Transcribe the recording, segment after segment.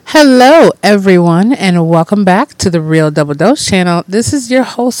Hello, everyone, and welcome back to the Real Double Dose channel. This is your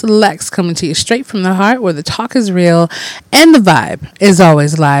host, Lex, coming to you straight from the heart where the talk is real and the vibe is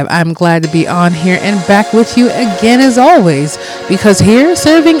always live. I'm glad to be on here and back with you again, as always, because here,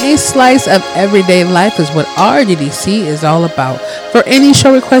 serving a slice of everyday life is what RDDC is all about. For any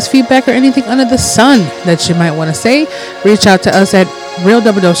show request, feedback, or anything under the sun that you might want to say, reach out to us at Real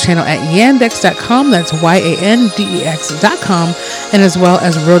Double Dose channel at yandex.com. That's YANDEX.com, and as well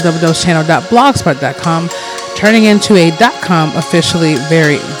as realdoubledosechannel.blogspot.com, turning into a .com officially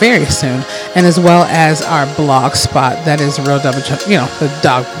very, very soon, and as well as our blog spot that is Real Double, the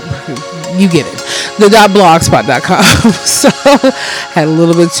dog, you get it, the .blogspot.com. So had a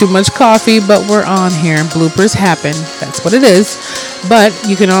little bit too much coffee, but we're on here. Bloopers happen. That's what it is. But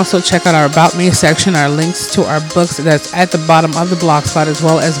you can also check out our About Me section, our links to our books that's at the bottom of the blog spot, as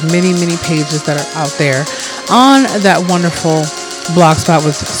well as many, many pages that are out there on that wonderful blog spot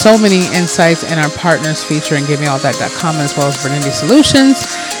with so many insights and our partners featuring GiveMeAllThat.com, as well as Bernindi Solutions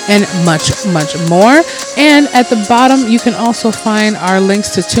and much, much more. And at the bottom, you can also find our links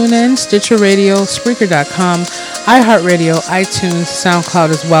to TuneIn, Stitcher Radio, Spreaker.com, iHeartRadio, iTunes,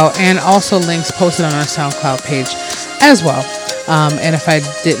 SoundCloud as well, and also links posted on our SoundCloud page as well. And if I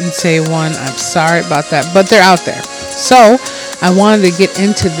didn't say one, I'm sorry about that, but they're out there. So I wanted to get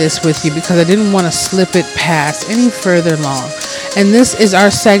into this with you because I didn't want to slip it past any further long. And this is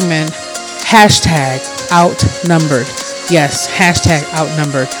our segment, hashtag outnumbered. Yes, hashtag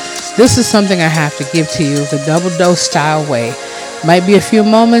outnumbered. This is something I have to give to you the double dose style way. Might be a few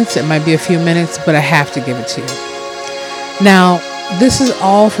moments, it might be a few minutes, but I have to give it to you. Now, this is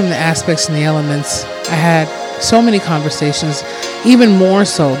all from the aspects and the elements. I had so many conversations, even more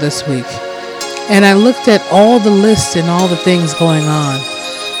so this week. And I looked at all the lists and all the things going on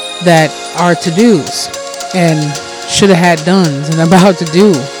that are to-dos and should have had dones and about to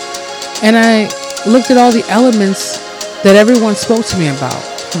do. And I looked at all the elements that everyone spoke to me about,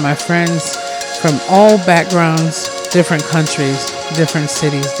 from my friends from all backgrounds, different countries, different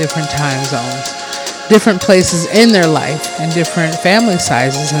cities, different time zones, different places in their life, and different family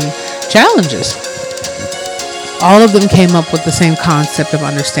sizes and challenges. All of them came up with the same concept of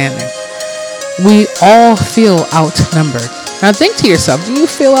understanding. We all feel outnumbered. Now think to yourself, do you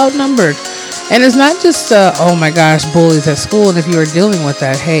feel outnumbered? And it's not just, oh my gosh, bullies at school. And if you are dealing with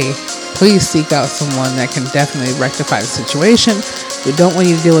that, hey, please seek out someone that can definitely rectify the situation. We don't want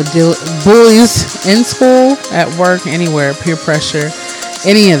you to deal with bullies in school, at work, anywhere, peer pressure,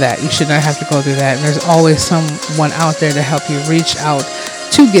 any of that. You should not have to go through that. And there's always someone out there to help you reach out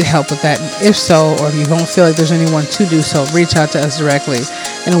to get help with that. And if so, or if you don't feel like there's anyone to do so, reach out to us directly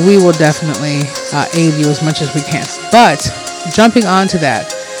and we will definitely aid you as much as we can. But jumping on to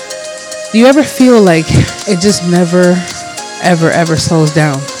that, do you ever feel like it just never, ever slows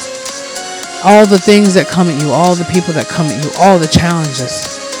down? All the things that come at you, all the people that come at you, all the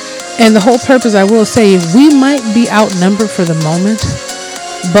challenges. And the whole purpose, I will say, we might be outnumbered for the moment,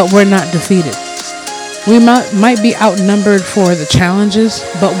 but we're not defeated. We might be outnumbered for the challenges,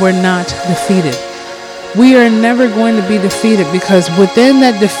 but we're not defeated. We are never going to be defeated because within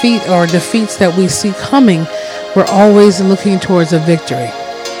that defeat or defeats that we see coming, we're always looking towards a victory.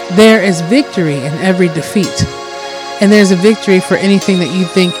 There is victory in every defeat. And there's a victory for anything that you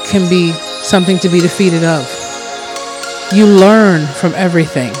think can be something to be defeated of. You learn from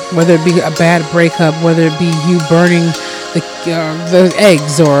everything, whether it be a bad breakup, whether it be you burning the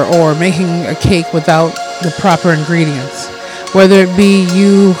eggs or making a cake without the proper ingredients, whether it be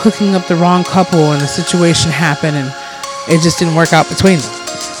you hooking up the wrong couple and a situation happened and it just didn't work out between them.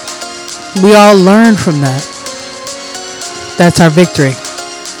 We all learn from that. That's our victory.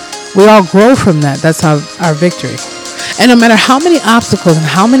 We all grow from that. That's our victory. And no matter how many obstacles and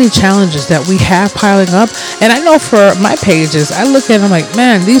how many challenges that we have piling up, and I know for my pages, I look at them like,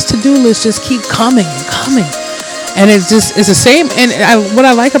 man, these to-do lists just keep coming and coming. And it's the same. And what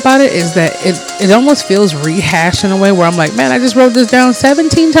I like about it is that it almost feels rehashed in a way where I'm like, man, I just wrote this down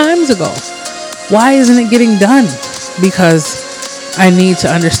 17 times ago. Why isn't it getting done? Because I need to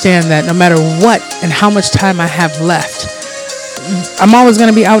understand that no matter what and how much time I have left, I'm always going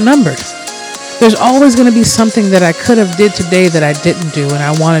to be outnumbered. There's always going to be something that I could have did today that I didn't do and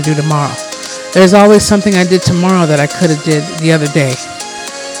I want to do tomorrow. There's always something I did tomorrow that I could have did the other day.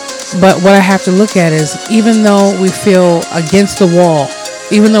 But what I have to look at is, even though we feel against the wall,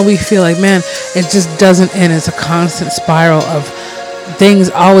 even though we feel like, man, it just doesn't end. It's a constant spiral of things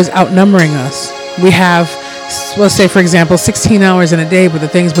always outnumbering us. We have, let's say, for example, 16 hours in a day, but the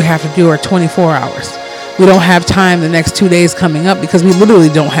things we have to do are 24 hours. We don't have time the next 2 days coming up because we literally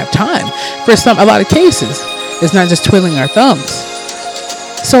don't have time. For a lot of cases, it's not just twiddling our thumbs.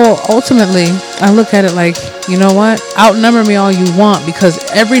 So ultimately, I look at it like, you know what? Outnumber me all you want, because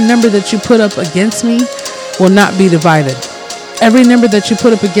every number that you put up against me will not be divided. Every number that you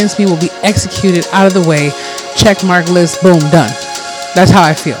put up against me will be executed out of the way. Check mark list, boom, done. That's how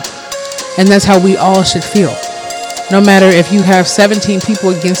I feel. And that's how we all should feel. No matter if you have 17 people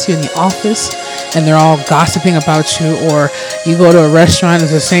against you in the office and they're all gossiping about you, or you go to a restaurant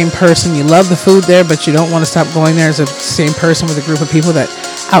as the same person, you love the food there, but you don't want to stop going there as the same person with a group of people that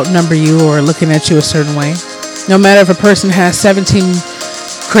outnumber you or looking at you a certain way. No matter if a person has 17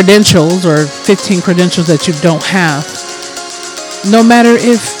 credentials or 15 credentials that you don't have. No matter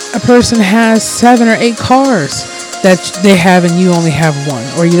if a person has 7 or 8 cars that they have and you only have one,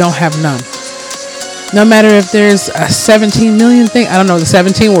 or you don't have none. No matter if there's a 17 million thing. I don't know, the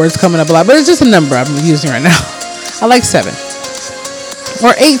 17 words coming up a lot, but it's just a number I'm using right now. I like 7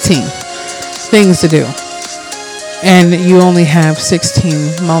 or 18 things to do, and you only have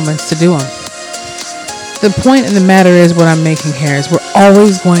 16 moments to do them. The point in the matter is, what I'm making here is, we're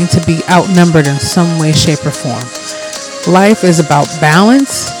always going to be outnumbered in some way, shape, or form. Life is about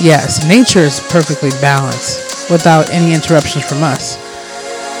balance. Yes, nature is perfectly balanced without any interruptions from us.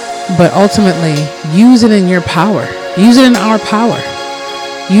 But ultimately, use it in your power. Use it in our power.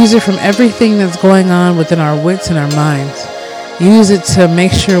 Use it from everything that's going on within our wits and our minds. Use it to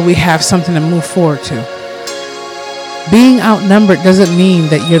make sure we have something to move forward to. Being outnumbered doesn't mean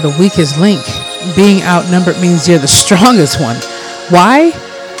that you're the weakest link. Being outnumbered means you're the strongest one. Why?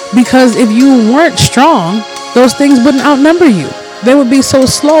 Because if you weren't strong, those things wouldn't outnumber you. They would be so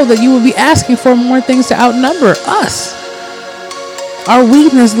slow that you would be asking for more things to outnumber us. Our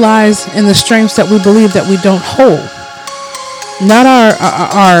weakness lies in the strengths that we believe that we don't hold. Not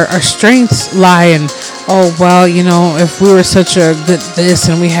our strengths lie in, oh, well, you know, if we were such a good this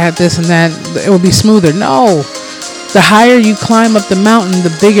and we had this and that, it would be smoother. No. The higher you climb up the mountain,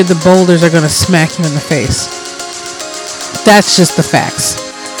 the bigger the boulders are going to smack you in the face. That's just the facts.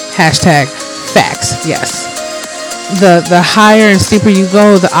 Hashtag facts, yes. The higher and steeper you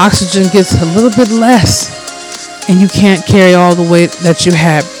go, the oxygen gets a little bit less, and you can't carry all the weight that you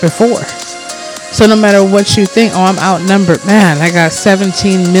had before. So no matter what you think, oh, I'm outnumbered. Man, I got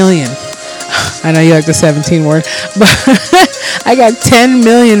 17 million. I know you like the 17 word, but I got 10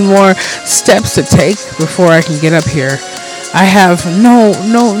 million more steps to take before I can get up here. I have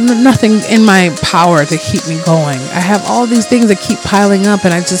nothing in my power to keep me going. I have all these things that keep piling up,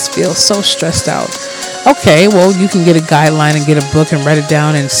 and I just feel so stressed out. Okay, well, you can get a guideline and get a book and write it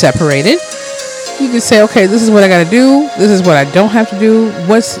down and separate it. You can say, okay, this is what I got to do. This is what I don't have to do.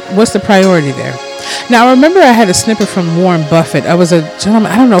 What's the priority there? Now, I remember I had a snippet from Warren Buffett. I was a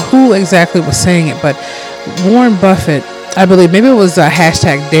gentleman, I don't know who exactly was saying it, but Warren Buffett, I believe, maybe it was a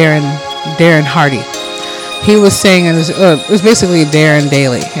hashtag Darren Hardy. He was saying, it was basically Darren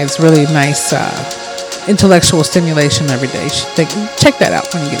Daily. It's really nice intellectual stimulation every day. You should check that out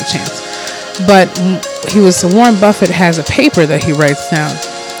when you get a chance. But Warren Buffett has a paper that he writes down.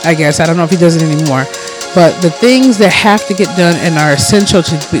 I guess, I don't know if he does it anymore, but the things that have to get done and are essential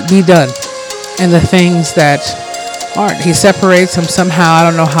to be done, and the things that aren't, he separates them somehow. I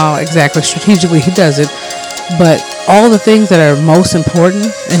don't know how exactly strategically he does it, but all the things that are most important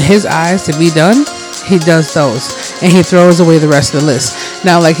in his eyes to be done, he does those, and he throws away the rest of the list.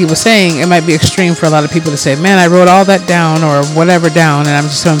 Now, like he was saying, it might be extreme for a lot of people to say, man, I wrote all that down or whatever down, and I'm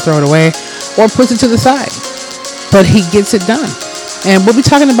just going to throw it away, or puts it to the side, but he gets it done. And we'll be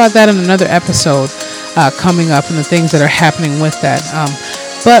talking about that in another episode coming up, and the things that are happening with that.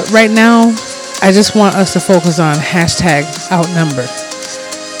 But right now, I just want us to focus on hashtag outnumbered.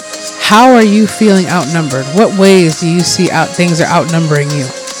 How are you feeling outnumbered? What ways do you see things are outnumbering you?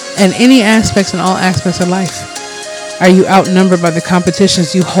 In any aspects, in all aspects of life. Are you outnumbered by the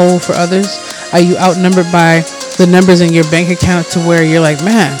competitions you hold for others? Are you outnumbered by the numbers in your bank account to where you're like,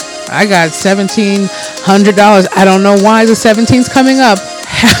 man, I got $1,700. I don't know why the 17's coming up.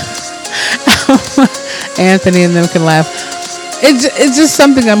 Anthony and them can laugh. It's just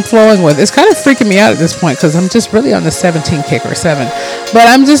something I'm flowing with. It's kind of freaking me out at this point because I'm just really on the 17 kick or 7. But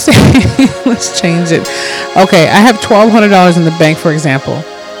I'm just saying, let's change it. Okay, I have $1,200 in the bank, for example.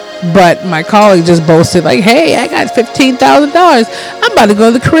 But my colleague just boasted like, hey, I got $15,000. I'm about to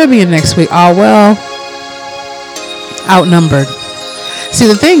go to the Caribbean next week. Oh, well, outnumbered. See,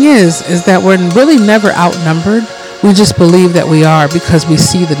 the thing is that we're really never outnumbered. We just believe that we are because we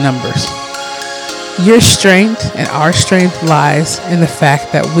see the numbers. Your strength and our strength lies in the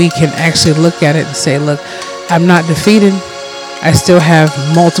fact that we can actually look at it and say, look, I'm not defeated. I still have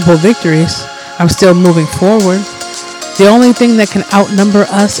multiple victories. I'm still moving forward. The only thing that can outnumber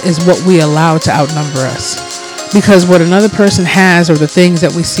us is what we allow to outnumber us. Because what another person has, or the things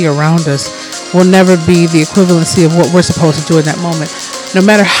that we see around us, will never be the equivalency of what we're supposed to do in that moment. No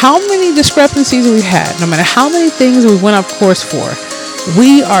matter how many discrepancies we had, no matter how many things we went off course for,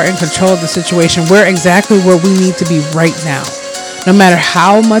 we are in control of the situation. We're exactly where we need to be right now. No matter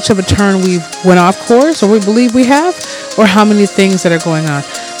how much of a turn we've went off course, or we believe we have, or how many things that are going on,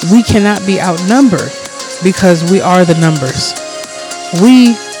 we cannot be outnumbered, because we are the numbers.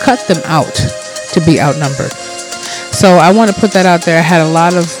 We cut them out to be outnumbered. So I want to put that out there. I had a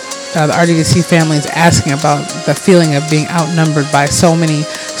lot of the RDDC families asking about the feeling of being outnumbered by so many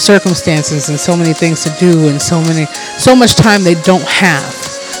circumstances and so many things to do, and so much time they don't have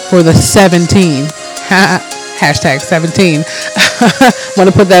for the 17 hashtag 17 want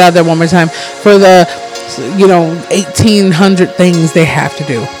to put that out there one more time, for the 1800 things they have to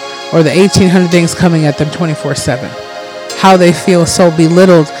do, or the 1800 things coming at them 24/7. How they feel so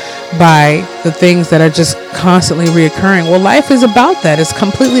belittled by the things that are just constantly reoccurring. Well, life is about that. It's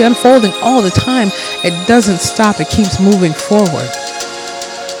completely unfolding all the time. It doesn't stop. It keeps moving forward.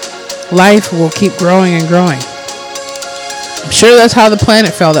 Life will keep growing and growing. I'm sure that's how the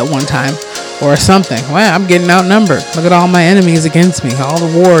planet felt at one time, or something. Wow, I'm getting outnumbered. Look at all my enemies against me, all the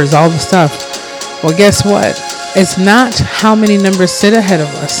wars, all the stuff. Well, guess what? It's not how many numbers sit ahead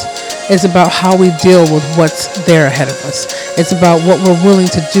of us. It's about how we deal with what's there ahead of us. It's about what we're willing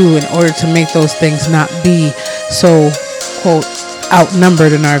to do in order to make those things not be so, quote,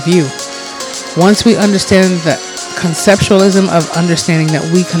 outnumbered in our view. Once we understand the conceptualism of understanding that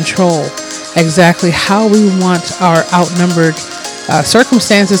we control exactly how we want our outnumbered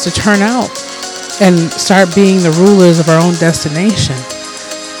circumstances to turn out, and start being the rulers of our own destination,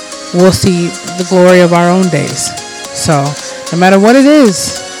 we'll see the glory of our own days. So no matter what it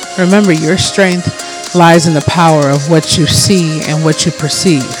is, remember, your strength lies in the power of what you see and what you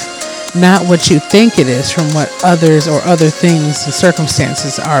perceive, not what you think it is from what others or other things and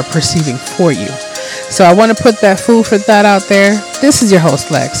circumstances are perceiving for you. So I want to put that food for thought out there. This is your host,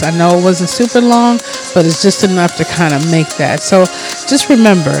 Lex. I know it wasn't super long, but it's just enough to kind of make that. So just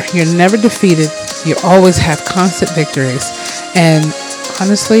remember, you're never defeated. You always have constant victories. And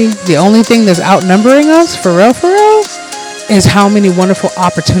honestly, the only thing that's outnumbering us, for real, is how many wonderful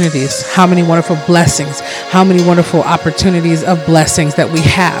opportunities, how many wonderful blessings, how many wonderful opportunities of blessings that we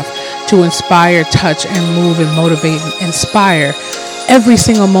have to inspire, touch, and move and motivate and inspire every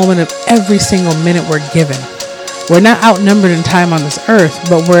single moment of every single minute we're given. We're not outnumbered in time on this earth,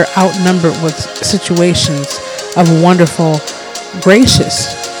 but we're outnumbered with situations of wonderful,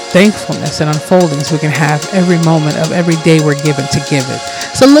 gracious thankfulness and unfoldings we can have every moment of every day we're given to give it.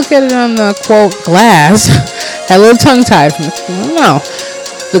 So look at it on the, quote, glass. Had a little tongue-tied from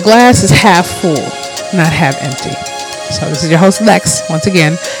the glass is half full, not half empty. So this is your host, Lex, once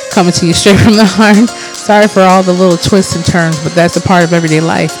again, coming to you straight from the heart. Sorry for all the little twists and turns, but that's a part of everyday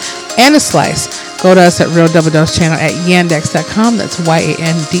life. And a slice. Go to us at Real Double Dose channel at yandex.com. That's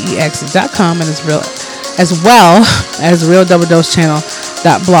YANDEX.com. And as well as Real Double Dose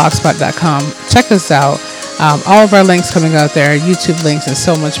channel.blogspot.com. Check us out. All of our links coming out there, YouTube links, and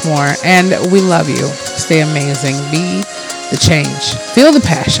so much more. And we love you. Stay amazing. Be the change. Feel the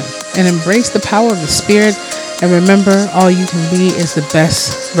passion and embrace the power of the spirit. And remember, all you can be is the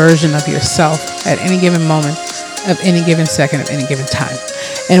best version of yourself at any given moment, of any given second, of any given time.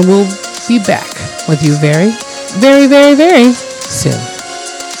 And we'll be back with you very, very, very, very soon.